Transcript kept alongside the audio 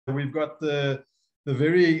We've got the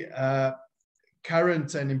very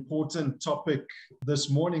current and important topic this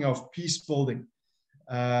morning of peace building,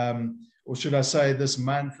 or should I say this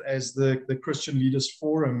month as the Christian Leaders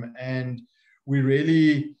Forum. And we're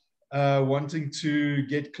really wanting to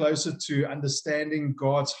get closer to understanding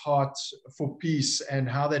God's heart for peace and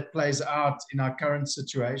how that plays out in our current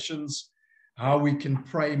situations, how we can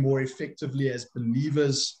pray more effectively as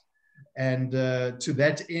believers. And to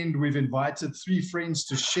that end, we've invited three friends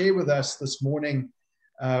to share with us this morning.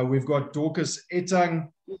 We've got Dorcas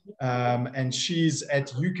Etang, and she's at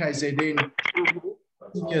UKZN,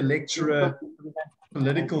 senior lecturer,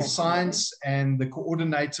 political science, and the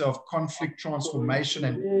coordinator of conflict transformation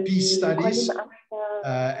and peace studies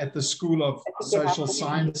at the School of Social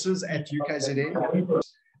Sciences at UKZN.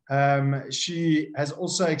 She has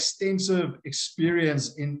also extensive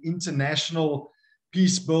experience in international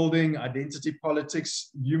peace building, identity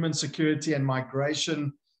politics, human security, and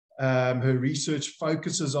migration. Her research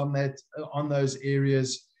focuses on those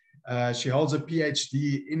areas. She holds a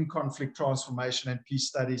PhD in conflict transformation and peace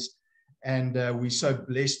studies. And we're so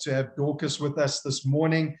blessed to have Dorcas with us this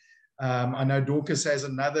morning. I know Dorcas has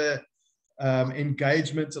another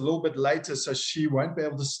engagement a little bit later, so she won't be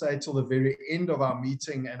able to stay till the very end of our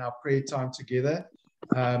meeting and our prayer time together.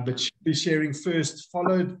 But she'll be sharing first,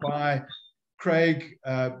 followed by Craig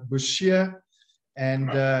Bouchier.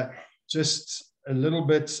 And just a little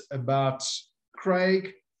bit about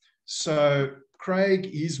Craig. So Craig,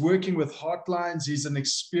 he's working with Heartlines. He's an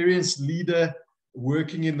experienced leader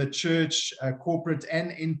working in the church, corporate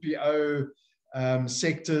and NPO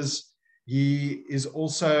sectors. He is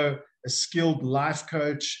also a skilled life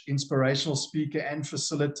coach, inspirational speaker, and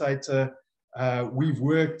facilitator. We've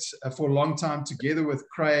worked for a long time together with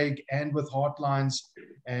Craig and with Heartlines,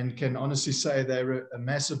 and can honestly say they're a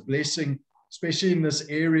massive blessing, especially in this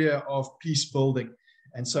area of peace building.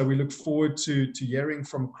 And so we look forward to hearing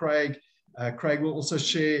from Craig. Craig will also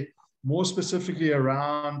share more specifically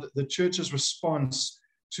around the church's response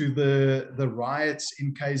to the riots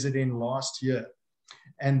in KZN last year.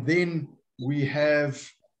 And then we have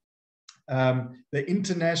the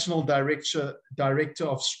International Director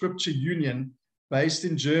of Scripture Union, based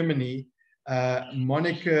in Germany,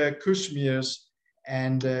 Monica Kuschmiers,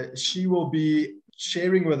 and she will be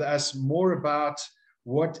sharing with us more about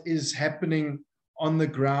what is happening on the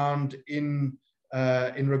ground in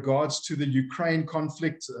regards to the Ukraine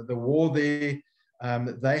conflict, the war there.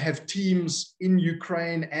 They have teams in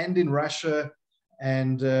Ukraine and in Russia,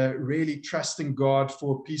 and really trusting God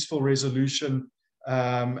for peaceful resolution.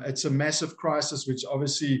 It's a massive crisis, which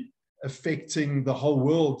obviously affecting the whole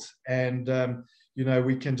world. And, you know,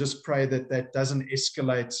 we can just pray that that doesn't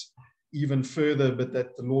escalate even further, but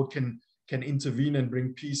that the Lord can intervene and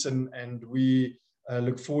bring peace. And we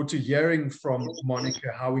look forward to hearing from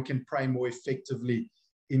Monica how we can pray more effectively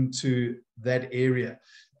into that area.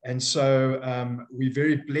 And so we're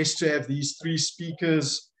very blessed to have these three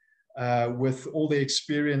speakers with all their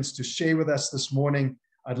experience to share with us this morning.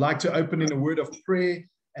 I'd like to open in a word of prayer,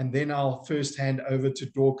 and then I'll first hand over to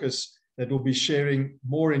Dorcas, that will be sharing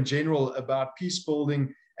more in general about peace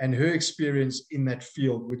building and her experience in that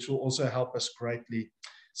field, which will also help us greatly.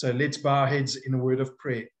 So let's bow our heads in a word of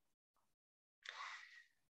prayer.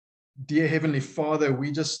 Dear Heavenly Father,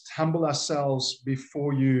 we just humble ourselves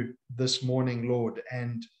before you this morning, Lord,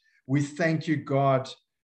 and we thank you, God,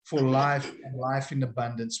 for life and life in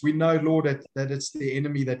abundance. We know, Lord, that it's the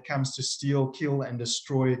enemy that comes to steal, kill, and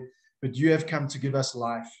destroy, but you have come to give us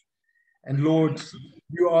life. And Lord,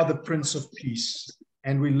 you are the Prince of Peace,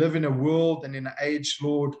 and we live in a world and in an age,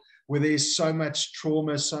 Lord, where there's so much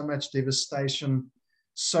trauma, so much devastation,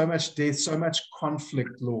 so much death, so much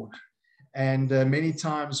conflict, Lord. And many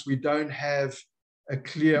times we don't have a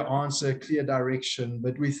clear answer, a clear direction,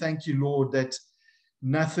 but we thank you, Lord, that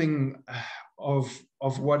nothing of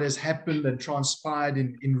what has happened and transpired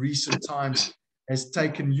in recent times has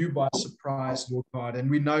taken you by surprise, Lord God. And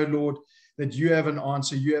we know, Lord, that you have an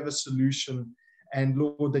answer, you have a solution, and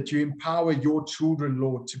Lord, that you empower your children,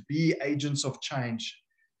 Lord, to be agents of change,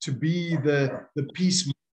 to be the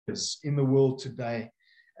peacemakers in the world today.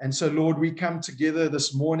 And so, Lord, we come together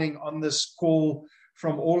this morning on this call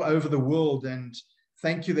from all over the world, and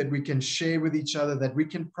thank you that we can share with each other, that we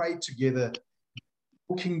can pray together,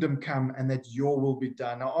 your kingdom come, and that your will be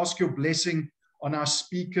done. I ask your blessing on our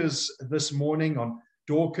speakers this morning, on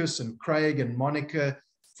Dorcas and Craig and Monica.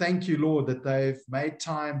 Thank you, Lord, that they've made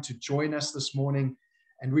time to join us this morning.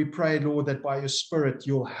 And we pray, Lord, that by your Spirit,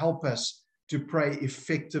 you'll help us to pray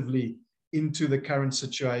effectively into the current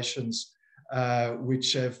situations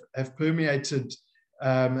which have permeated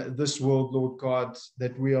this world, Lord God,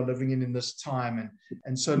 that we are living in this time.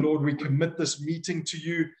 And so, Lord, we commit this meeting to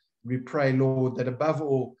you. We pray, Lord, that above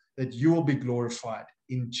all, that you will be glorified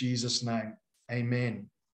in Jesus' name. Amen.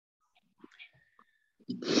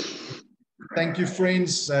 Thank you,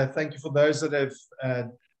 friends. Thank you for those that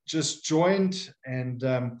have just joined. And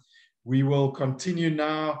we will continue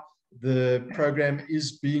now. The program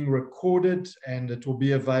is being recorded and it will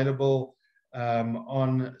be available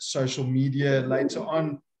on social media later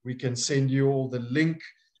on. We can send you all the link,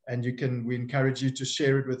 and we encourage you to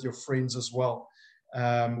share it with your friends as well.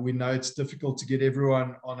 We know it's difficult to get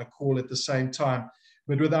everyone on a call at the same time.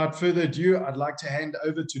 But without further ado, I'd like to hand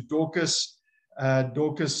over to Dorcas.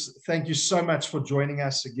 Dorcas, thank you so much for joining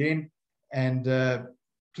us again. And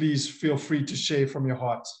please feel free to share from your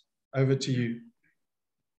heart. Over to you.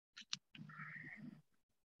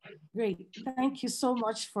 Great. Thank you so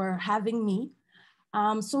much for having me.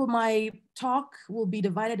 So my talk will be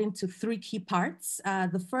divided into 3 key parts.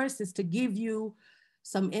 The first is to give you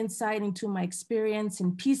some insight into my experience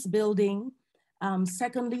in peace building.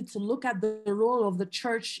 Secondly, to look at the role of the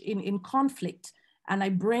church in conflict. And I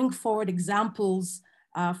bring forward examples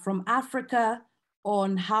from Africa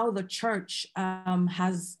on how the church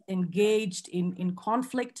has engaged in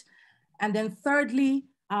conflict. And then thirdly,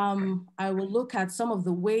 I will look at some of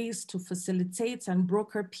the ways to facilitate and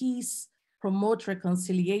broker peace, promote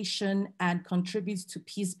reconciliation, and contribute to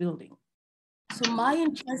peace building. So my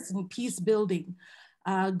interest in peace building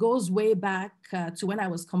goes way back to when I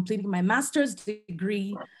was completing my master's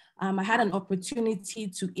degree. I had an opportunity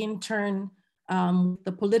to intern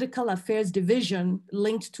the Political Affairs Division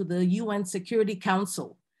linked to the UN Security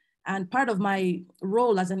Council. And part of my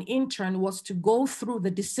role as an intern was to go through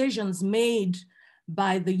the decisions made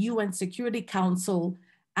by the UN Security Council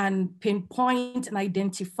and pinpoint and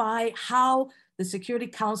identify how the Security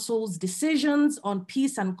Council's decisions on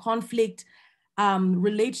peace and conflict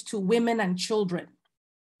relate to women and children.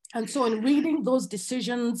 And so in reading those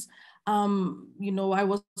decisions, you know, I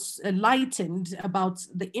was enlightened about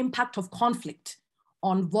the impact of conflict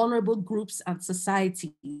on vulnerable groups and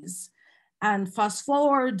societies. And fast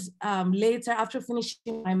forward later, after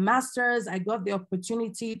finishing my master's, I got the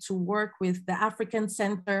opportunity to work with the African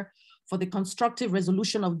Center for the Constructive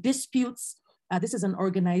Resolution of Disputes. This is an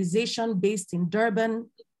organization based in Durban,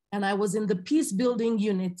 and I was in the peace building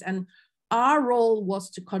unit. And our role was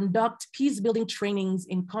to conduct peace building trainings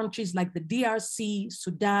in countries like the DRC,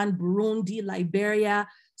 Sudan, Burundi, Liberia,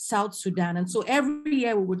 South Sudan. And so every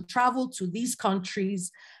year we would travel to these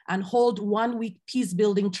countries and hold 1-week peace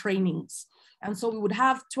building trainings. And so we would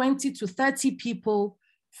have 20 to 30 people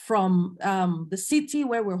from the city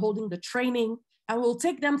where we're holding the training, and we'll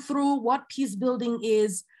take them through what peace building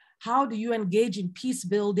is. How do you engage in peace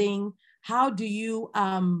building? How do you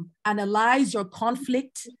analyze your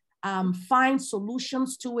conflict, find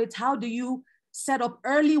solutions to it? How do you set up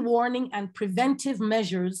early warning and preventive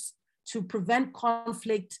measures to prevent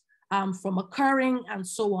conflict from occurring, and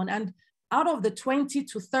so on? And out of the 20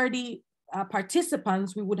 to 30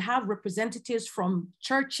 participants, we would have representatives from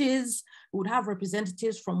churches, we would have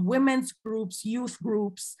representatives from women's groups, youth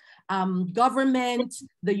groups, government,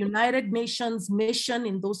 the United Nations mission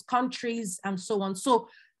in those countries, and so on. So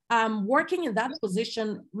working in that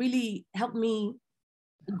position really helped me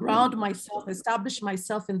ground myself, establish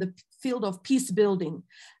myself in the field of peace building,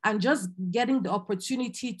 and just getting the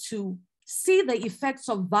opportunity to see the effects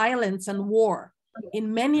of violence and war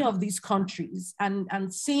in many of these countries,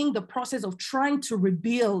 and seeing the process of trying to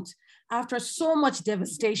rebuild after so much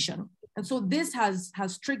devastation. And so this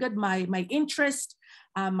has triggered my interest,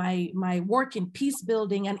 my work in peace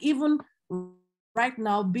building. And even right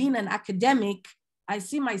now, being an academic, I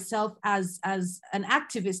see myself as an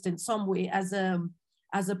activist in some way, as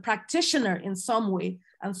a practitioner in some way.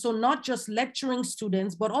 And so not just lecturing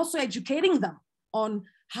students, but also educating them on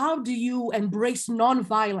how do you embrace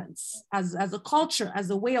nonviolence as a culture, as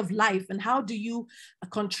a way of life, and how do you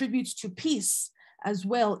contribute to peace as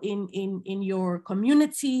well in your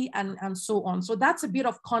community, and so on. So that's a bit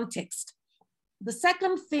of context. The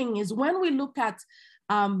second thing is, when we look at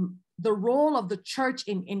the role of the church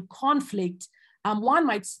in conflict, one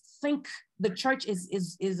might think the church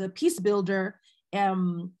is a peace builder,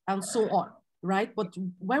 and so on, right? But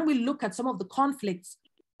when we look at some of the conflicts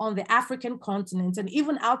on the African continent and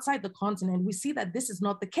even outside the continent, we see that this is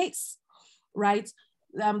not the case, right?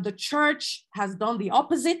 The church has done the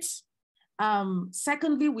opposite.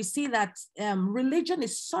 Secondly, we see that religion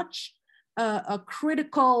is such a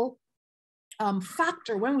critical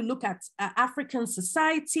factor when we look at African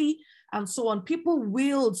society and so on. People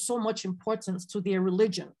wield so much importance to their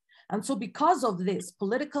religion. And so because of this,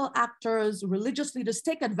 political actors, religious leaders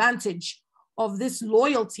take advantage of this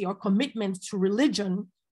loyalty or commitment to religion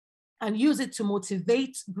and use it to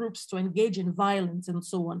motivate groups to engage in violence and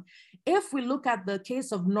so on. If we look at the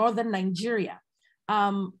case of northern Nigeria,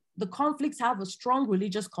 the conflicts have a strong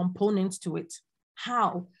religious component to it.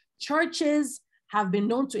 How? Churches have been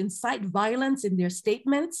known to incite violence in their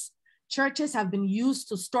statements. Churches have been used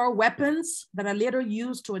to store weapons that are later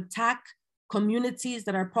used to attack communities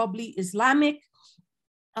that are probably Islamic.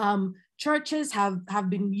 Churches have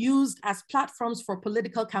been used as platforms for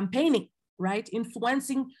political campaigning, right?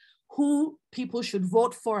 Influencing who people should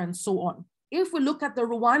vote for and so on. If we look at the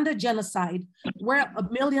Rwanda genocide, where 1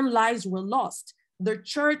 million lives were lost, the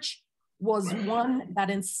church was one that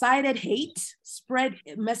incited hate, spread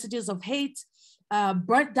messages of hate,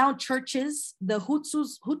 burnt down churches. The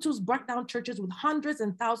Hutus burnt down churches with hundreds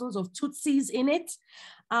and thousands of Tutsis in it.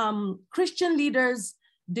 Christian leaders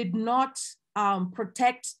did not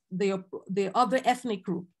protect the other ethnic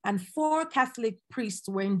group, and 4 Catholic priests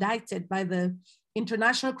were indicted by the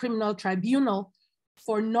International Criminal Tribunal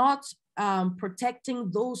for not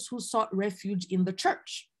protecting those who sought refuge in the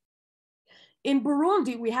church. In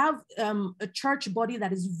Burundi, we have a church body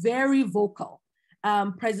that is very vocal.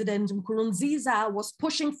 President Nkurunziza was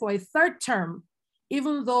pushing for a 3rd term,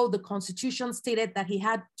 even though the constitution stated that he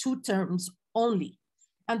had 2 terms only.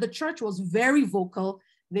 And the church was very vocal.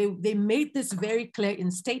 They made this very clear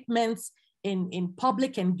in statements, in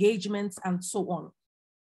public engagements, and so on.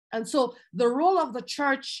 And so the role of the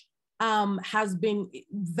church has been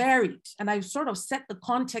varied. And I've sort of set the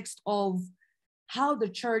context of how the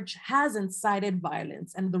church has incited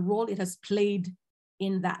violence and the role it has played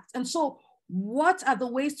in that. And so what are the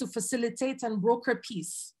ways to facilitate and broker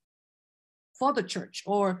peace for the church?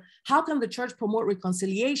 Or how can the church promote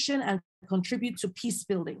reconciliation and contribute to peace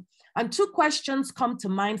building? And 2 questions come to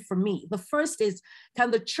mind for me. The first is,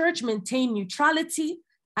 can the church maintain neutrality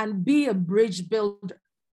and be a bridge builder?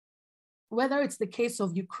 Whether it's the case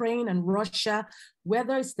of Ukraine and Russia,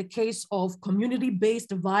 whether it's the case of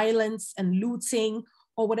community-based violence and looting,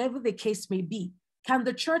 or whatever the case may be, can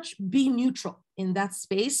the church be neutral in that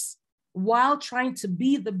space while trying to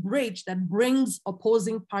be the bridge that brings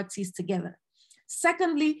opposing parties together?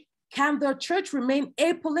 Secondly, can the church remain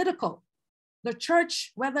apolitical? The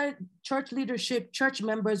church, whether church leadership, church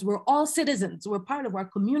members, we're all citizens. We're part of our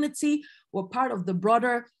community. We're part of the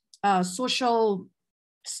broader social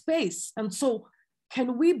space. And so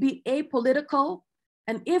can we be apolitical?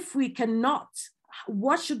 And if we cannot,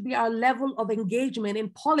 what should be our level of engagement in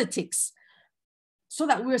politics so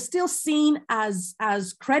that we're still seen as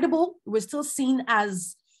credible, we're still seen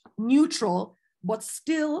as neutral, but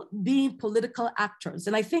still being political actors?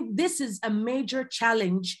 And I think this is a major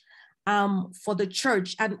challenge for the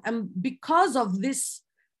church. And because of this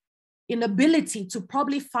inability to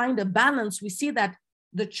probably find a balance, we see that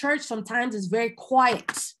the church sometimes is very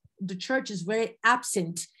quiet. The church is very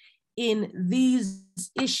absent in these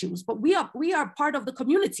issues, but we are part of the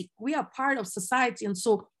community. We are part of society. And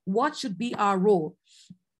so what should be our role?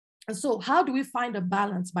 And so how do we find a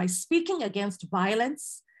balance? By speaking against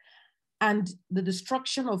violence and the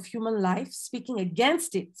destruction of human life, speaking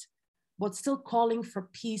against it, but still calling for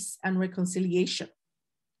peace and reconciliation.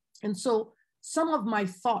 And so some of my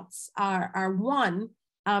thoughts are one,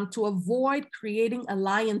 to avoid creating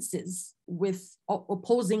alliances with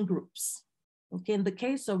opposing groups. Okay, in the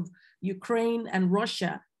case of Ukraine and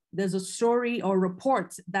Russia, there's a story or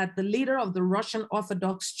report that the leader of the Russian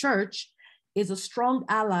Orthodox Church is a strong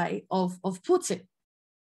ally of Putin.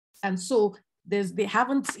 And so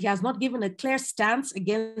he has not given a clear stance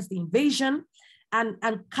against the invasion, and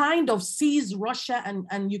kind of sees Russia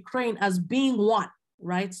and Ukraine as being one.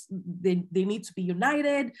 Right? They need to be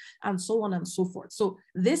united and so on and so forth. So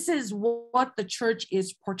this is what the church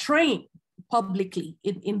is portraying publicly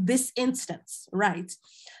in this instance, right?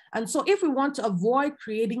 And so if we want to avoid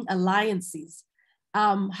creating alliances,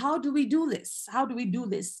 how do we do this? How do we do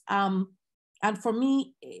this? And for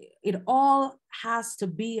me, it all has to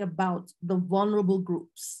be about the vulnerable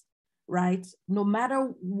groups, right? No matter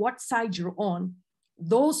what side you're on,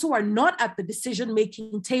 those who are not at the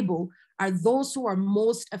decision-making table are those who are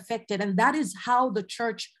most affected. And that is how the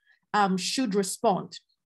church should respond.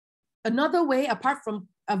 Another way, apart from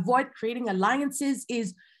avoid creating alliances,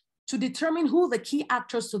 is to determine who the key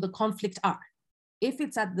actors to the conflict are. If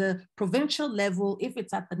it's at the provincial level, if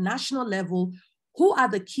it's at the national level, who are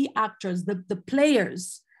the key actors, the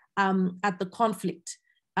players at the conflict?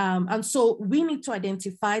 And so we need to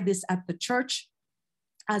identify this at the church,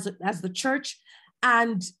 as the church,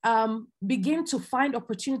 and begin to find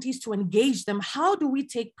opportunities to engage them. How do we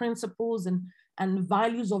take principles and and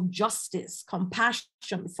values of justice,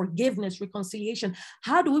 compassion, forgiveness, reconciliation.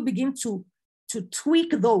 How do we begin to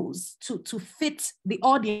tweak those to fit the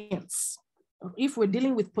audience? If we're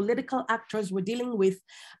dealing with political actors, we're dealing with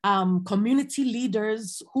community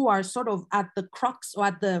leaders who are sort of at the crux or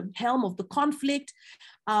at the helm of the conflict,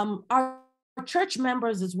 our church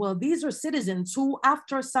members as well. These are citizens who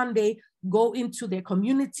after Sunday go into their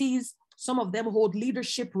communities. Some of them hold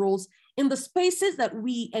leadership roles in the spaces that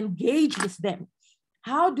we engage with them.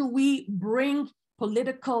 How do we bring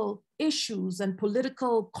political issues and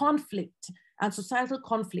political conflict and societal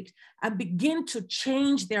conflict and begin to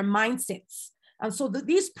change their mindsets? And so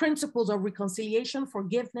these principles of reconciliation,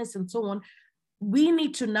 forgiveness, and so on, we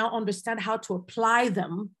need to now understand how to apply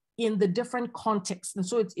them in the different contexts. And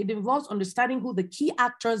so it involves understanding who the key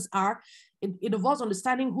actors are. It involves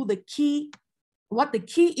understanding what the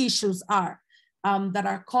key issues are that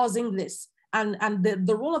are causing this. And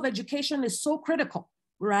the role of education is so critical,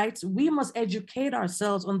 right? We must educate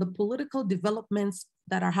ourselves on the political developments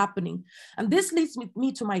that are happening. And this leads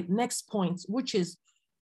me to my next point, which is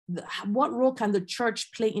what role can the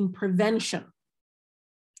church play in prevention?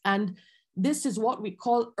 And this is what we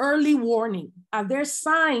call early warning. Are there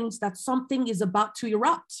signs that something is about to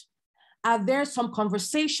erupt? Are there some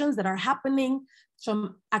conversations that are happening,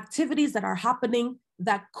 some activities that are happening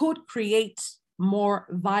that could create more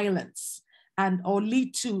violence or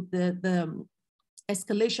lead to the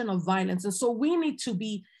escalation of violence? And so we need to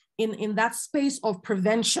be in that space of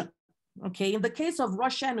prevention, okay? In the case of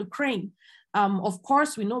Russia and Ukraine, of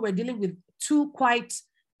course, we know we're dealing with two quite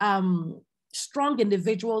strong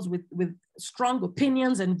individuals with strong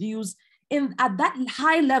opinions and views. At that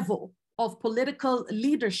high level of political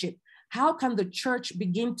leadership, how can the church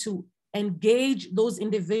begin to engage those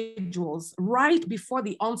individuals right before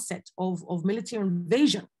the onset of military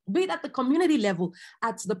invasion? Be it at the community level,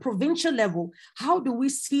 at the provincial level, how do we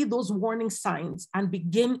see those warning signs and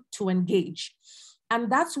begin to engage?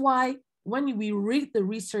 And that's why when we read the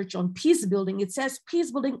research on peace building, it says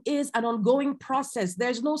peace building is an ongoing process.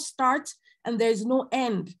 There's no start and there's no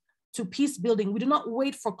end to peace building. We do not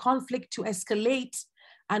wait for conflict to escalate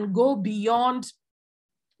and go beyond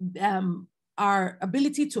our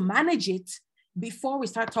ability to manage it before we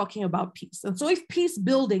start talking about peace. And so if peace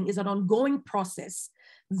building is an ongoing process,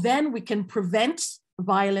 then we can prevent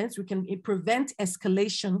violence, we can prevent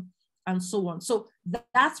escalation, and so on. So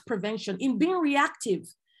that's prevention. In being reactive,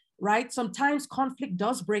 right? Sometimes conflict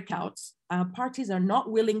does break out. Parties are not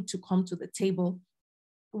willing to come to the table.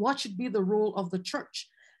 What should be the role of the church?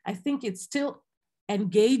 I think it's still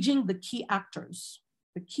engaging the key actors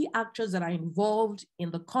that are involved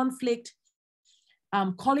in the conflict,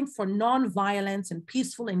 calling for non-violence and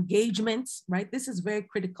peaceful engagements, right? This is very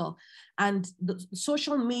critical. And the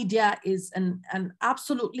social media is an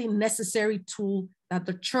absolutely necessary tool that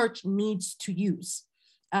the church needs to use.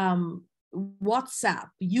 WhatsApp,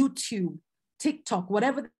 YouTube, TikTok,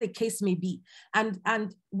 whatever the case may be.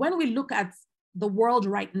 And when we look at the world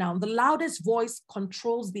right now, the loudest voice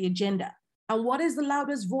controls the agenda. And what is the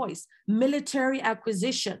loudest voice? Military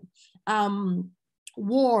acquisition,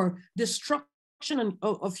 war, destruction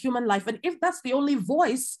of human life. And if that's the only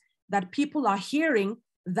voice that people are hearing,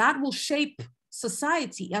 that will shape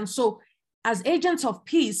society. And so as agents of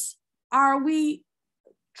peace, are we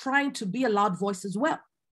trying to be a loud voice as well?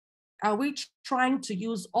 Are we trying to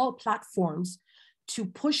use all platforms to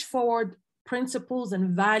push forward principles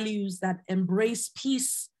and values that embrace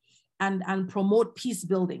peace and promote peace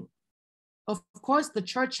building? Of course, the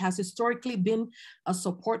church has historically been a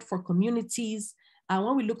support for communities.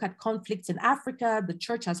 When we look at conflicts in Africa, the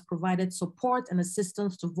church has provided support and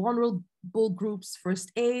assistance to vulnerable groups,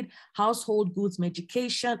 first aid, household goods,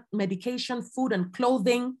 medication, food and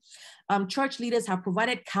clothing. Church leaders have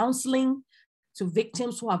provided counseling to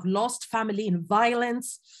victims who have lost family in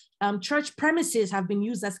violence. Church premises have been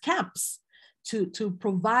used as camps to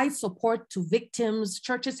provide support to victims.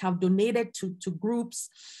 Churches have donated to groups.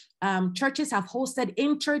 Churches have hosted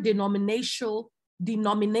interdenominational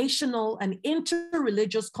and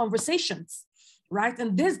interreligious conversations, right?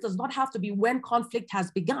 And this does not have to be when conflict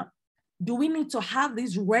has begun. Do we need to have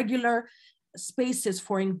these regular spaces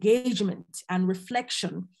for engagement and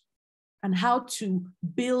reflection and how to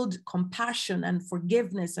build compassion and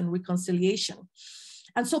forgiveness and reconciliation?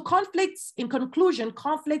 And so conflicts, in conclusion,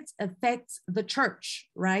 conflicts affects the church,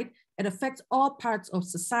 right? It affects all parts of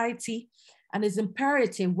society and is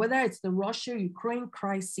imperative, whether it's the Russia-Ukraine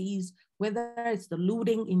crises, whether it's the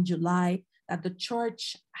looting in July, that the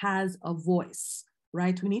church has a voice,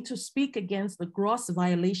 right? We need to speak against the gross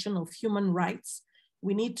violation of human rights.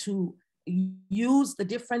 We need to use the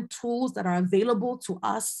different tools that are available to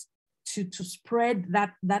us to spread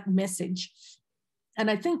that message. And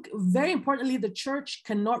I think very importantly, the church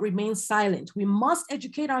cannot remain silent. We must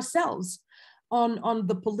educate ourselves on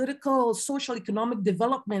the political, social, economic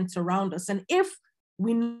developments around us. And if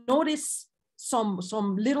we notice some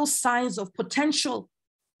little signs of potential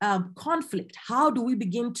conflict, how do we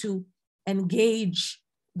begin to engage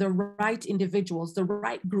the right individuals, the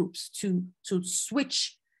right groups to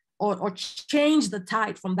switch or change the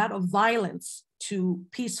tide from that of violence to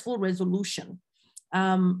peaceful resolution?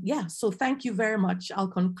 Yeah, so thank you very much. I'll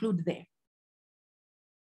conclude there.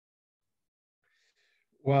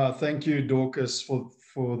 Well, thank you, Dorcas,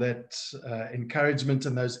 for that encouragement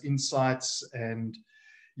and those insights. And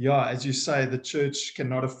yeah, as you say, the church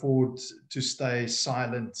cannot afford to stay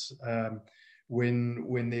silent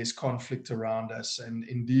when there's conflict around us. And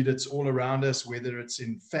indeed, it's all around us, whether it's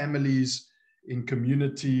in families, in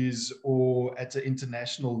communities, or at an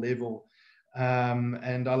international level.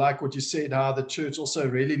 And I like what you said, how the church also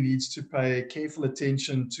really needs to pay careful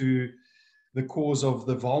attention to the cause of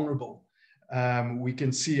the vulnerable. We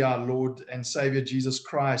can see our Lord and Savior Jesus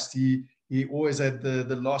Christ. He always had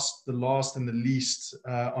the lost, the last, and the least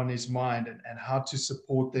on his mind, and how to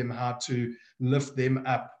support them, how to lift them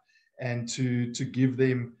up, and to give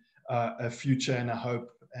them a future and a hope.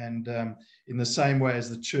 And in the same way as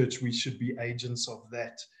the church, we should be agents of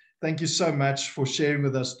that. Thank you so much for sharing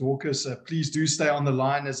with us, Dorcas. Please do stay on the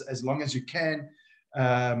line as long as you can.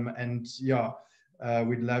 And yeah,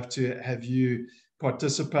 we'd love to have you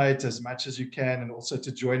participate as much as you can, and also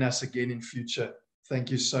to join us again in future.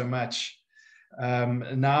 Thank you so much.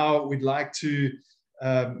 Now we'd like to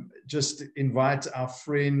just invite our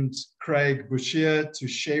friend Craig Bouchier to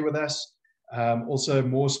share with us, also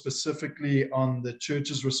more specifically on the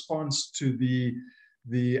church's response to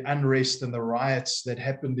the unrest and the riots that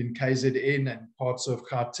happened in KZN and parts of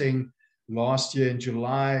Gauteng last year in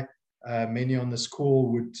July. Many on this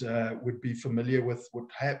call would be familiar with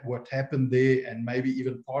what happened there, and maybe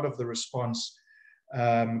even part of the response.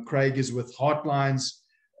 Craig is with Heartlines,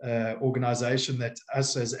 organization that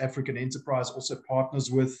us as African Enterprise also partners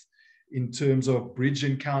with in terms of bridge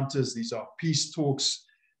encounters. These are peace talks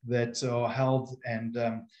that are held. And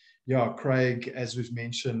yeah, Craig, as we've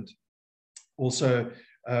mentioned, also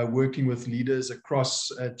working with leaders across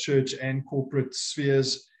church and corporate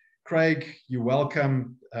spheres. Craig, you're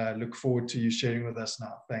welcome. Look forward to you sharing with us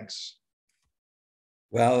now. Thanks.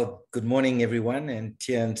 Well, good morning, everyone. And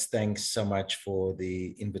Tiens, thanks so much for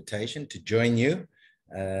the invitation to join you.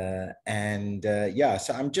 Yeah,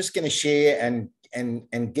 so I'm just going to share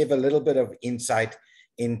and give a little bit of insight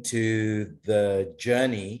into the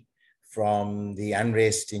journey from the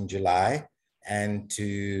unrest in July and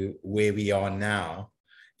to where we are now.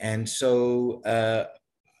 And so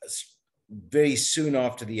very soon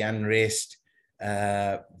after the unrest,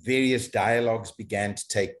 various dialogues began to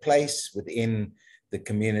take place within the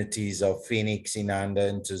communities of Phoenix,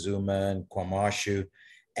 Inanda, Ntuzuma, and KwaMashu.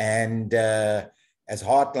 And as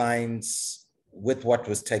Heartlines, with what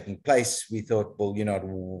was taking place, we thought, well, you know,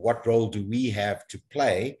 what role do we have to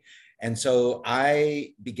play? And so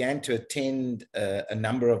I began to attend a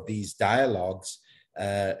number of these dialogues,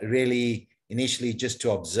 really initially just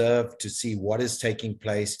to observe, to see what is taking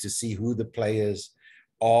place, to see who the players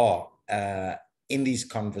are in these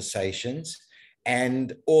conversations,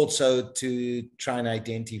 and also to try and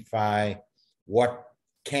identify what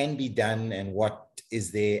can be done and what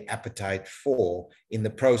is their appetite for in the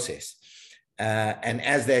process. And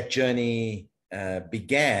as that journey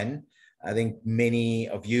began, I think many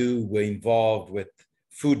of you were involved with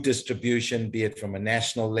food distribution, be it from a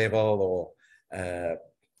national level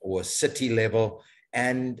or city level.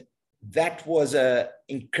 And that was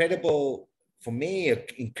for me, an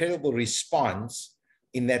incredible response,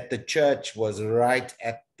 in that the church was right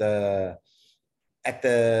at the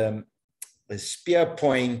spear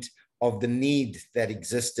point of the need that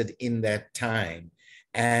existed in that time.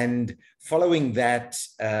 And following that,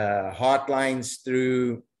 Heartlines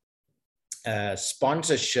through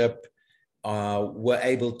sponsorship were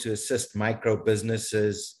able to assist micro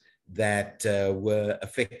businesses that were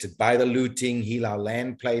affected by the looting. Heal Our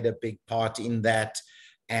Land played a big part in that.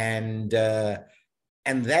 And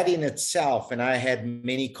that in itself, and I had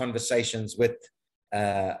many conversations with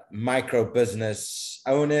micro business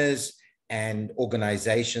owners and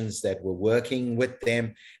organizations that were working with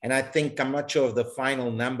them. And I think, I'm not sure of the final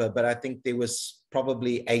number, but I think there was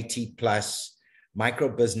probably 80 plus micro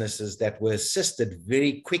businesses that were assisted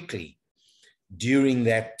very quickly during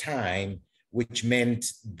that time, which meant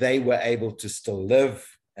they were able to still live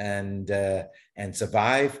and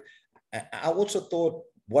survive. I also thought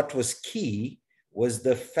what was key was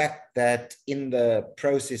the fact that in the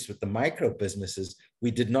process with the micro businesses,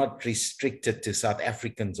 we did not restrict it to South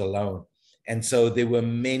Africans alone. And so there were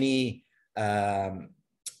many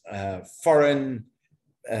foreign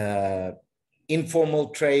informal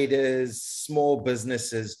traders, small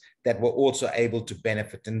businesses that were also able to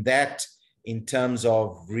benefit. And that, in terms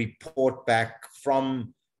of report back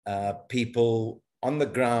from people on the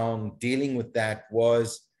ground dealing with that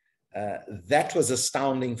was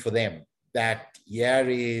astounding for them, that here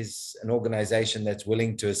is an organization that's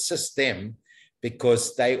willing to assist them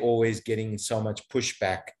because they always getting so much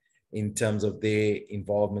pushback in terms of their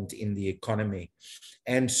involvement in the economy.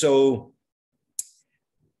 And so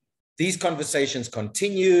these conversations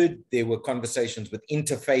continued. There were conversations with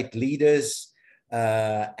interfaith leaders,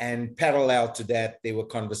 and parallel to that, there were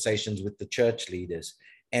conversations with the church leaders.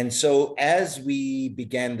 And so as we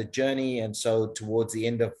began the journey, and so towards the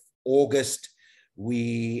end of August,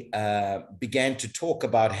 we began to talk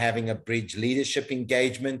about having a bridge leadership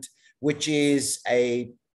engagement, which is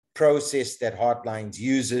a process that Heartlines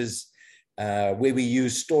uses, where we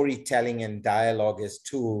use storytelling and dialogue as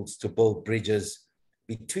tools to build bridges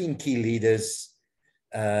between key leaders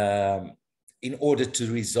in order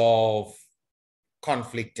to resolve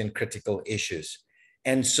conflict and critical issues.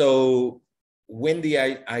 And so when the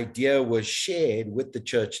idea was shared with the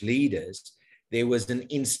church leaders, there was an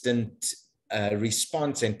instant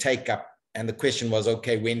response and take up. And the question was,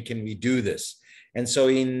 okay, when can we do this? And so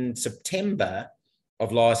in September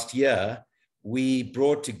of last year, we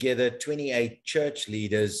brought together 28 church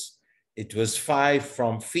leaders. It was 5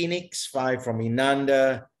 from Phoenix, 5 from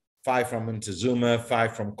Inanda, 5 from Montezuma,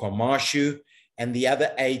 5 from KwaMashu, and the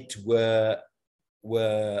other 8 were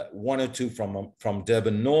 1 or 2 from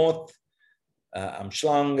Durban North,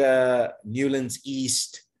 Umhlanga, Newlands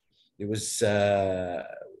East. There was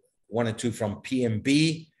 1 or 2 from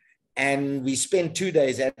PMB. And we spent 2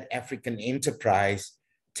 days at African Enterprise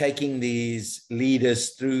taking these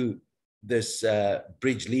leaders through this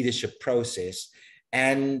bridge leadership process.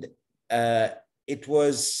 And it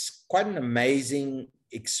was quite an amazing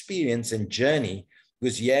experience and journey,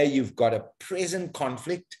 because you've got a present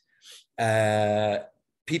conflict.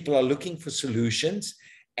 People are looking for solutions,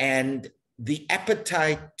 and the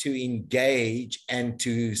appetite to engage and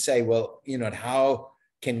to say, well, how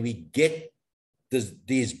can we get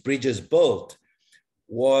these bridges built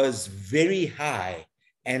was very high.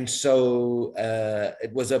 And so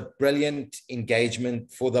it was a brilliant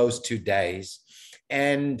engagement for those 2 days.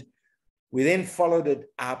 And we then followed it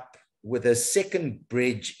up with a second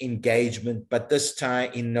bridge engagement, but this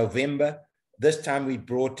time in November. This time we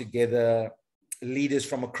brought together leaders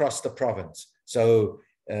from across the province. So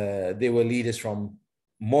there were leaders from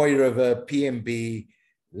Moy River, PMB,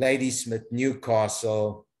 Ladysmith,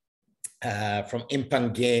 Newcastle, from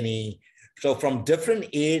Impangeni, so from different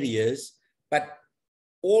areas, but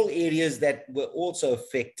all areas that were also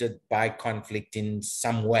affected by conflict in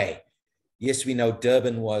some way. Yes, we know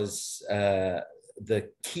Durban was the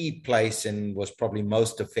key place and was probably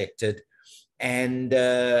most affected. And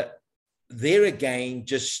there again,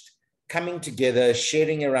 just coming together,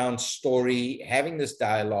 sharing around story, having this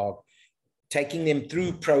dialogue, taking them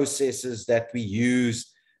through processes that we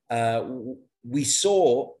use. We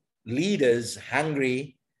saw leaders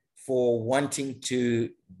hungry for wanting to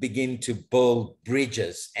begin to build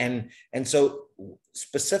bridges. And so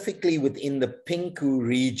specifically within the Pinku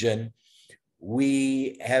region,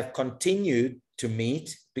 we have continued to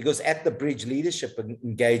meet, because at the bridge leadership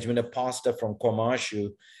engagement, a pastor from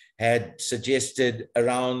KwaMashu had suggested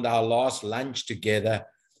around our last lunch together,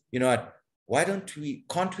 why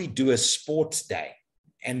can't we do a sports day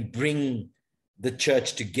and bring the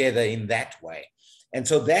church together in that way? And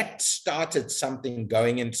so that started something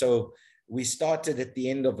going. And so we started at the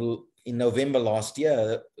end of in November last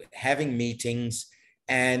year, having meetings.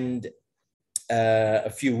 And a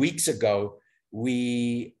few weeks ago,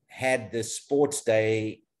 we had the sports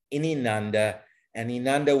day in Inanda, and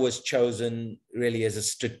Inanda was chosen really as a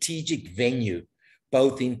strategic venue,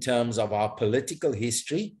 both in terms of our political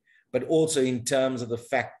history, but also in terms of the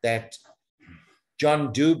fact that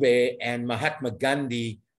John Dube and Mahatma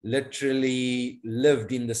Gandhi literally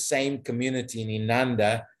lived in the same community in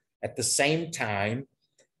Inanda at the same time,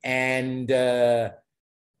 and were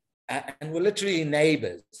literally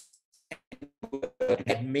neighbors,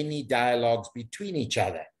 had many dialogues between each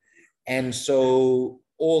other. And so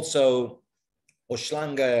also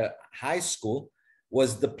Umhlanga High School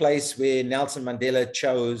was the place where Nelson Mandela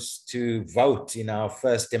chose to vote in our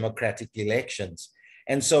first democratic elections.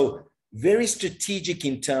 And so very strategic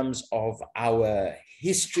in terms of our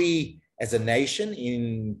history as a nation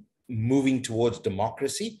in moving towards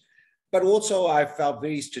democracy, But also I felt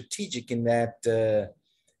very strategic in that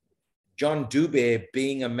John Dube,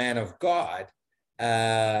 being a man of God,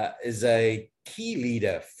 is a key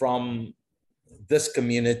leader from this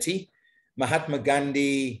community. Mahatma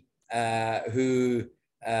Gandhi, who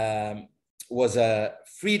was a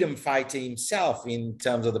freedom fighter himself in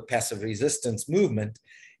terms of the passive resistance movement.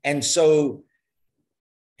 And so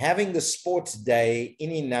having the sports day in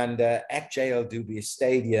Inanda at JL Dube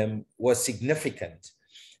Stadium was significant.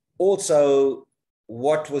 Also,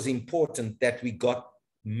 what was important, that we got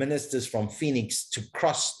ministers from Phoenix to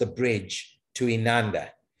cross the bridge to Inanda,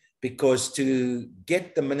 because to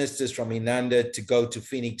get the ministers from Inanda to go to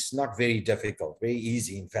Phoenix, not very difficult, very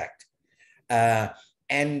easy, in fact.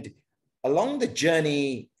 And along the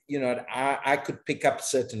journey, you know, I could pick up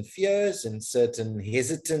certain fears and certain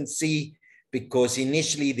hesitancy, because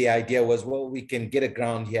initially the idea was, well, we can get a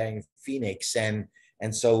ground here in Phoenix. And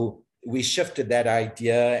so we shifted that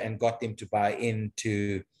idea and got them to buy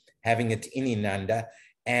into having it in Inanda.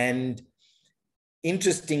 And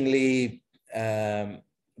interestingly, the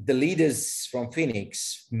leaders from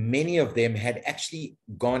Phoenix, many of them had actually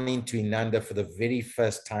gone into Inanda for the very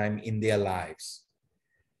first time in their lives.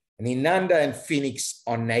 And Inanda and Phoenix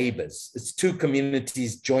are neighbors. It's two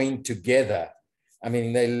communities joined together. I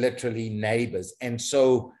mean, they're literally neighbors. And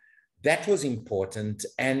so that was important.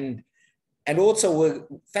 And also we're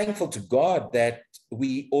thankful to God that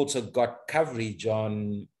we also got coverage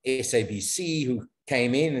on SABC, who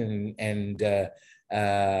came in and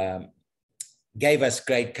gave us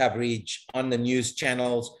great coverage on the news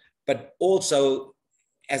channels. But also,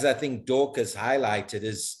 as I think Dorcas highlighted,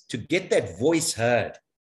 is to get that voice heard.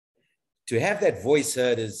 To have that voice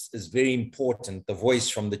heard is very important, the voice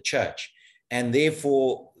from the church. And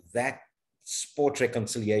therefore, that Sport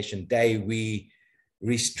Reconciliation Day, we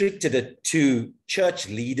restricted it to church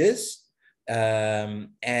leaders, and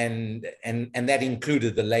that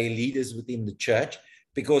included the lay leaders within the church,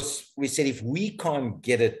 because we said, if we can't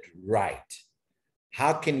get it right,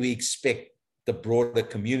 how can we expect the broader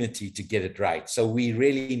community to get it right? So we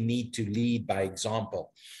really need to lead by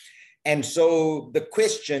example. And so the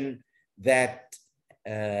question that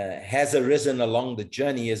has arisen along the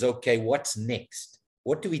journey is, okay, what's next?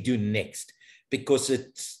 What do we do next?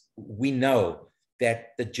 Because we know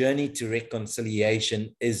that the journey to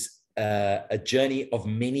reconciliation is a journey of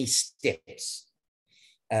many steps.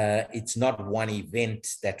 It's not one event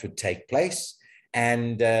that would take place.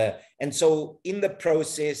 And so in the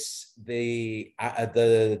process, the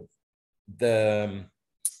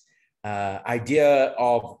idea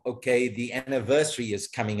of, okay, the anniversary is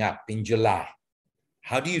coming up in July.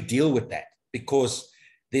 How do you deal with that? Because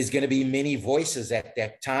there's going to be many voices at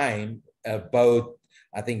that time, both,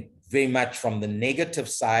 I think, very much from the negative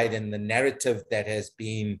side and the narrative that has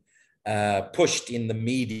been pushed in the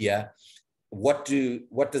media. What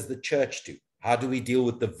does the church do? How do we deal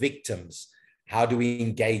with the victims? How do we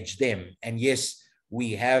engage them? And yes,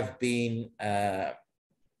 we have been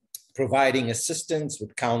providing assistance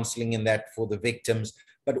with counseling and that for the victims,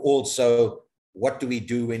 but also what do we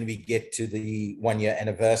do when we get to the 1-year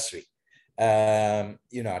anniversary?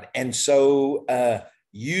 You know, and so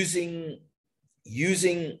using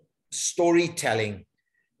storytelling,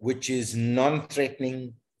 which is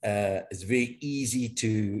non-threatening, is very easy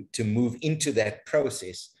to move into that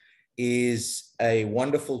process, is a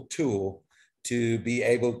wonderful tool to be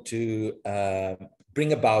able to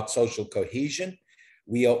bring about social cohesion.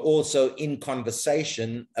 We are also in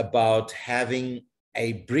conversation about having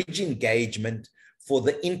a bridge engagement for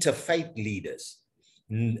the interfaith leaders.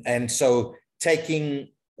 And so taking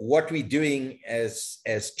what we're doing as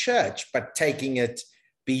church, but taking it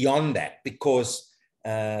beyond that, because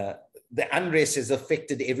the unrest has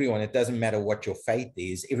affected everyone. It doesn't matter what your faith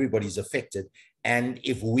is, everybody's affected. And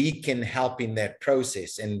if we can help in that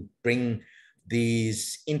process and bring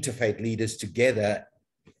these interfaith leaders together,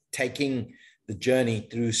 taking the journey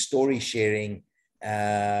through story sharing,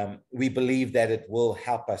 we believe that it will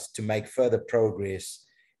help us to make further progress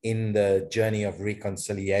in the journey of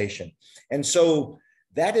reconciliation. And so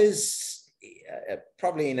that is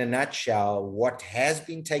probably in a nutshell what has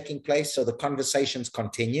been taking place. So the conversations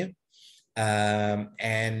continue,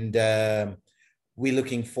 and we're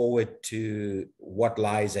looking forward to what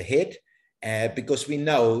lies ahead, because we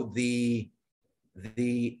know the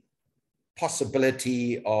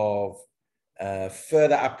possibility of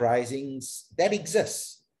further uprisings that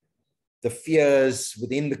exists, the fears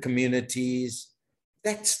within the communities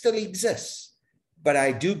that still exists. But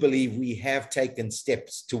I do believe we have taken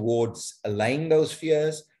steps towards allaying those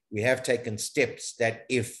fears. We have taken steps that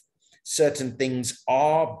if certain things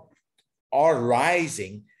are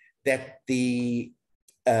rising, that the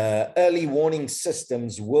early warning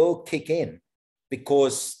systems will kick in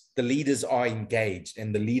because the leaders are engaged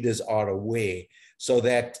and the leaders are aware, so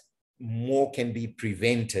that more can be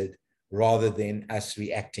prevented rather than us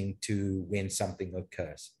reacting to when something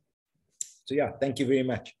occurs. So yeah, thank you very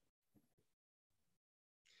much.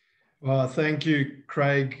 Well, thank you,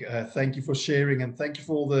 Craig. Thank you for sharing, and thank you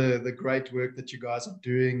for all the great work that you guys are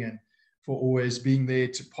doing, and for always being there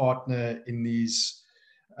to partner in these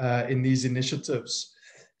initiatives.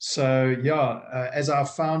 So yeah, as our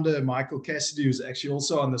founder, Michael Cassidy, who's actually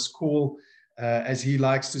also on this call, as he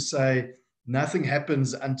likes to say, nothing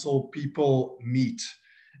happens until people meet,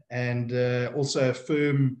 and also a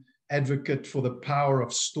firm advocate for the power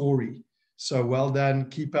of story. So well done.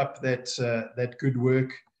 Keep up that good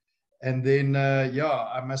work. And then, yeah,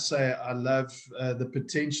 I must say, I love the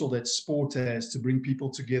potential that sport has to bring people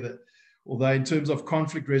together. Although in terms of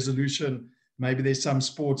conflict resolution, maybe there's some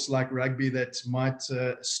sports like rugby that might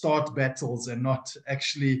start battles and not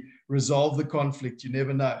actually resolve the conflict. You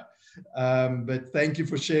never know. But thank you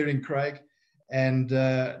for sharing, Craig. And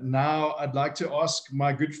now I'd like to ask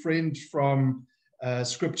my good friend from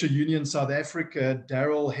Scripture Union South Africa,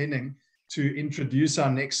 Daryl Henning, to introduce our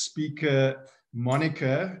next speaker,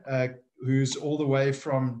 Monica, who's all the way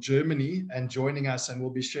from Germany and joining us, and will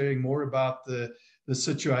be sharing more about the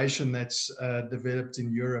situation that's developed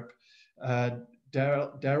in Europe.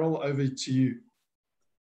 Daryl, over to you.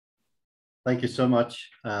 Thank you so much.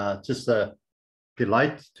 Just a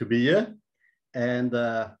delight to be here. And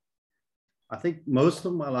I think most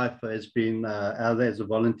of my life has been either as a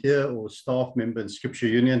volunteer or staff member in Scripture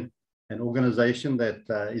Union, an organization that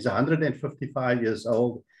is 155 years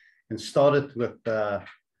old, and started with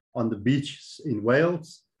on the beach in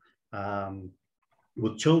Wales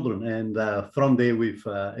with children, and from there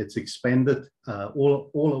it's expanded all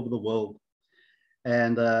over the world.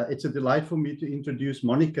 And it's a delight for me to introduce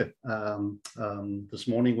Monica this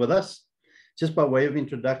morning with us. Just by way of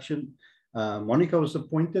introduction, Monica was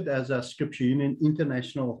appointed as a Scripture Union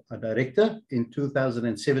International Director in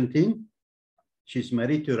 2017. She's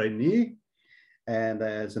married to Rainier and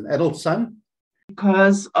has an adult son.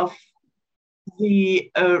 Because of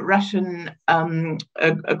the Russian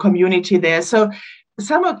community there. So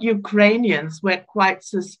some of Ukrainians were quite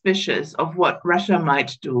suspicious of what Russia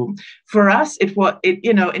might do. For us,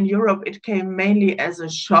 in Europe, it came mainly as a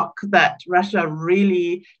shock that Russia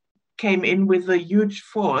really came in with a huge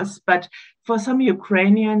force. But for some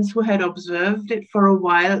Ukrainians who had observed it for a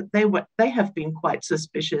while, they have been quite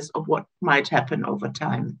suspicious of what might happen over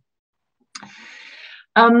time.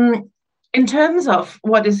 In terms of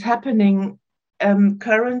what is happening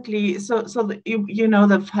currently,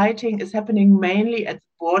 the fighting is happening mainly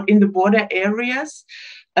in the border areas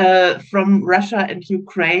from Russia and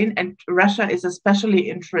Ukraine, and Russia is especially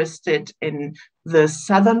interested in the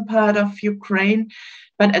southern part of Ukraine,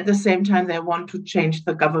 but at the same time they want to change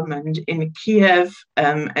the government in Kiev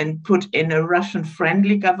and put in a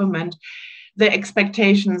Russian-friendly government. The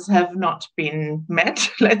expectations have not been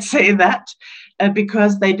met, let's say that,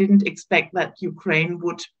 because they didn't expect that Ukraine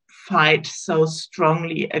would fight so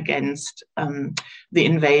strongly against the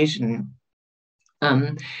invasion.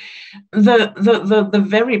 The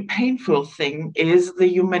very painful thing is the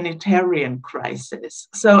humanitarian crisis.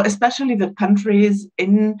 So especially the countries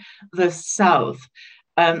in the south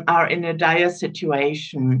are in a dire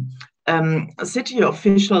situation. City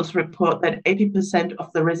officials report that 80%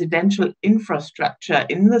 of the residential infrastructure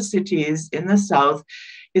in the cities in the south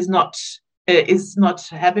is not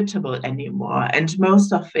habitable anymore, and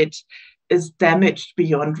most of it is damaged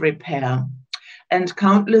beyond repair. And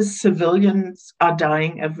countless civilians are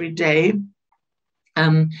dying every day.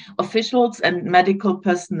 Officials and medical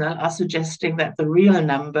personnel are suggesting that the real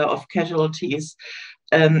number of casualties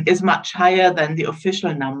is much higher than the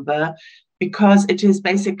official number, because it is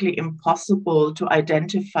basically impossible to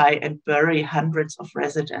identify and bury hundreds of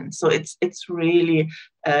residents. So it's really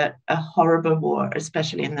a horrible war,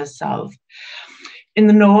 especially in the south. In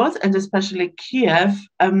the north, and especially Kiev,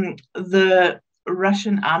 the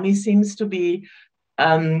Russian army seems to be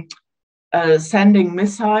sending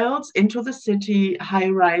missiles into the city.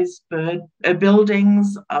 High-rise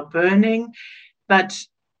buildings are burning, but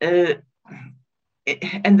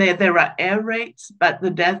and there are air raids, but the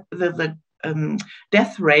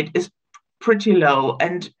death rate is pretty low,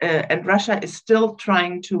 and Russia is still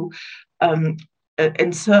trying to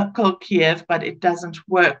encircle Kiev, but it doesn't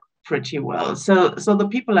work pretty well. So the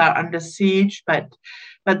people are under siege, but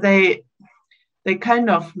they kind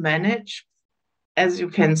of manage, as you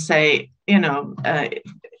can say,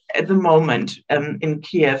 at the moment in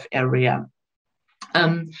Kiev area.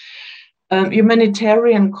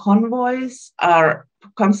 Humanitarian convoys are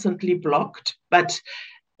constantly blocked, but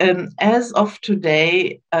as of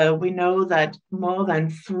today, we know that more than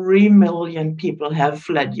 3 million people have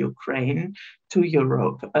fled Ukraine to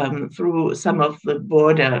Europe through some of the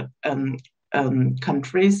border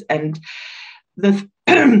countries. And the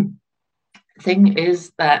thing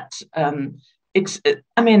is that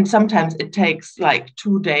sometimes it takes like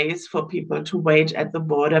 2 days for people to wait at the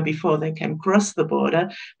border before they can cross the border,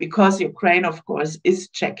 because Ukraine, of course, is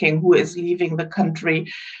checking who is leaving the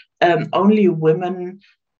country. Only women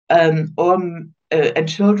and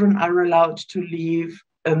children are allowed to leave,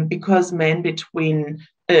 because men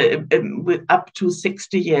with up to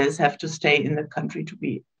 60 years have to stay in the country to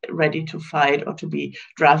be ready to fight or to be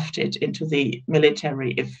drafted into the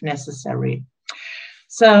military if necessary.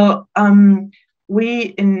 So we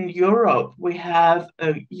in Europe, we have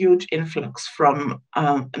a huge influx from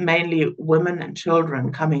mainly women and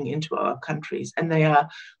children coming into our countries, and they are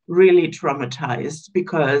really traumatized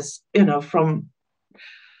because,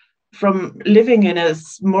 from living in a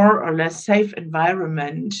more or less safe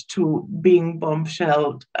environment to being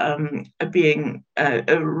bomb-shelled,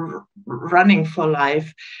 running for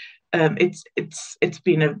life, it's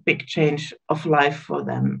been a big change of life for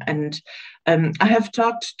them. And I have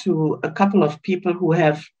talked to a couple of people who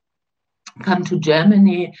have come to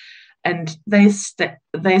Germany, and they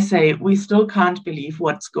say, we still can't believe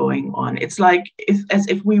what's going on. It's like as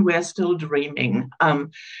if we were still dreaming.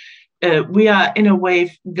 We are in a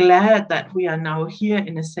way glad that we are now here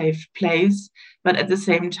in a safe place, but at the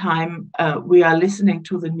same time, we are listening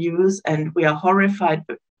to the news and we are horrified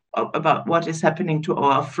about what is happening to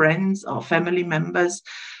our friends, our family members.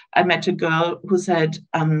 I met a girl who said,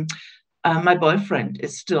 my boyfriend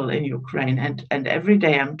is still in Ukraine, and every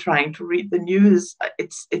day I'm trying to read the news.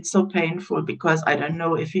 It's so painful because I don't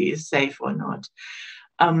know if he is safe or not.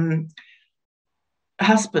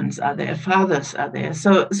 Husbands are there, fathers are there.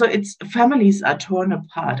 So it's families are torn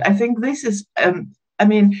apart. I think this is,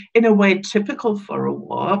 in a way typical for a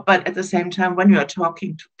war, but at the same time, when you are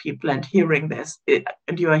talking to people and hearing this,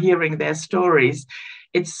 and you are hearing their stories,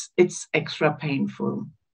 it's extra painful.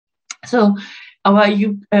 So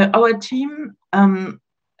our team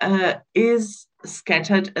is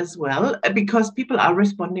scattered as well, because people are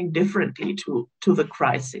responding differently to the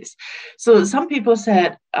crisis. So some people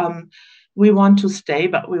said, we want to stay,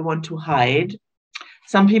 but we want to hide.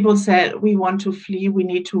 Some people said, we want to flee, we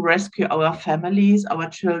need to rescue our families, our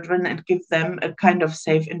children, and give them a kind of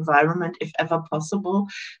safe environment if ever possible.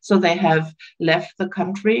 So they have left the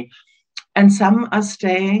country. And some are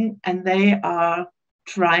staying, and they are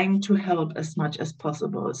trying to help as much as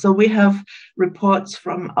possible. So we have reports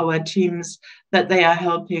from our teams that they are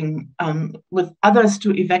helping with others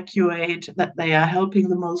to evacuate, that they are helping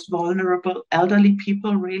the most vulnerable elderly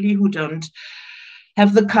people, really, who don't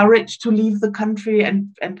have the courage to leave the country and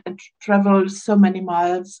travel so many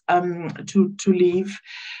miles to leave.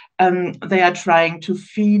 They are trying to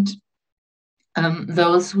feed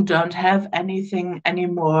those who don't have anything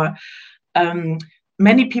anymore.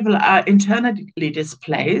 Many people are internally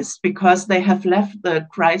displaced because they have left the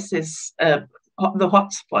crisis, the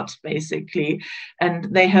hotspots basically, and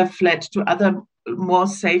they have fled to other more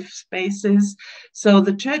safe spaces. So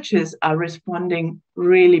the churches are responding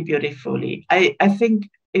really beautifully. I think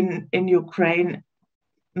in Ukraine,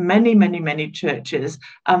 many churches